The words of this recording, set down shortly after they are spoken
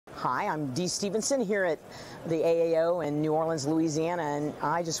Hi, I'm Dee Stevenson here at the AAO in New Orleans, Louisiana, and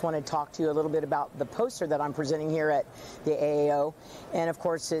I just want to talk to you a little bit about the poster that I'm presenting here at the AAO. And of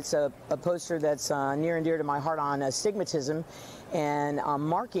course, it's a poster that's near and dear to my heart on astigmatism, and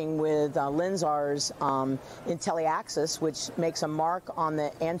marking with LENSAR's IntelliAxis, which makes a mark on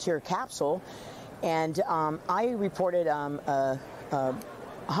the anterior capsule. And I reported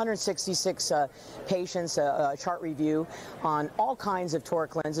 166 patients, a chart review on all kinds of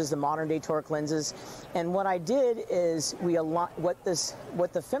toric lenses, the modern day toric lenses. And what I did is what the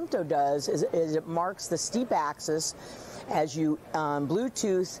femto does is it marks the steep axis as you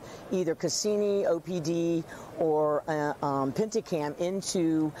Bluetooth either Cassini, OPD, or Pentacam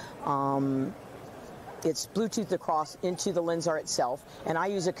into it's Bluetooth across into the LENSAR itself, and I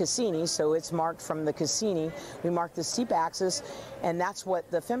use a Cassini, so it's marked from the Cassini. We mark the steep axis, and that's what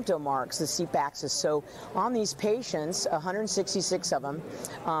the femto marks, the steep axis. So on these patients, 166 of them,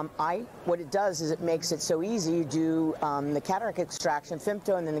 what it does is it makes it so easy. You do the cataract extraction,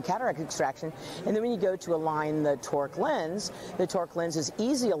 femto, and then the cataract extraction, and then when you go to align the toric lens is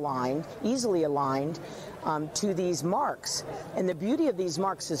easily aligned to these marks. And the beauty of these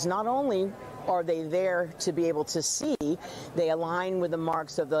marks is not only are they there to be able to see, they align with the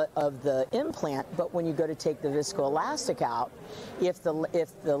marks of the implant, but when you go to take the viscoelastic out, if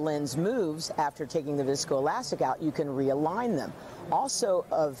the lens moves after taking the viscoelastic out, you can realign them. Also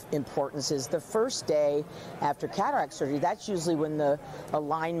of importance is the first day after cataract surgery. That's usually when the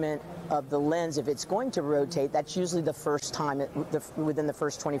alignment of the lens, if it's going to rotate, that's usually the first time within the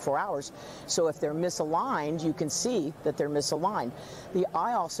first 24 hours. So if they're misaligned, you can see that they're misaligned.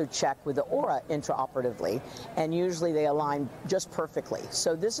 I also check with the aura intraoperatively, and usually they align just perfectly.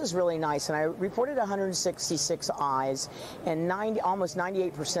 So this is really nice. And I reported 166 eyes, and almost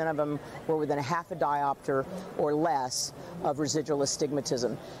 98% of them were within a half a diopter or less of residual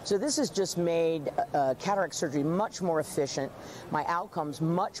astigmatism. So this has just made cataract surgery much more efficient, my outcomes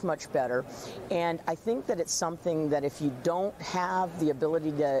much better, and I think that it's something that if you don't have the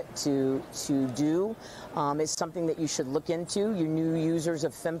ability to do, it's something that you should look into. You new users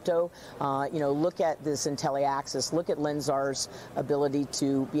of femto, look at this IntelliAxis, look at LENSAR's ability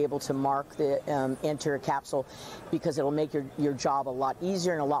to be able to mark the anterior capsule, because it'll make your job a lot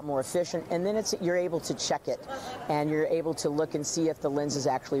easier and a lot more efficient, and then you're able to check it, and you're able to look and see if the lens is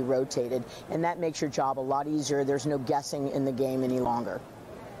actually rotated, and that makes your job a lot easier. There's no guessing in the game any longer.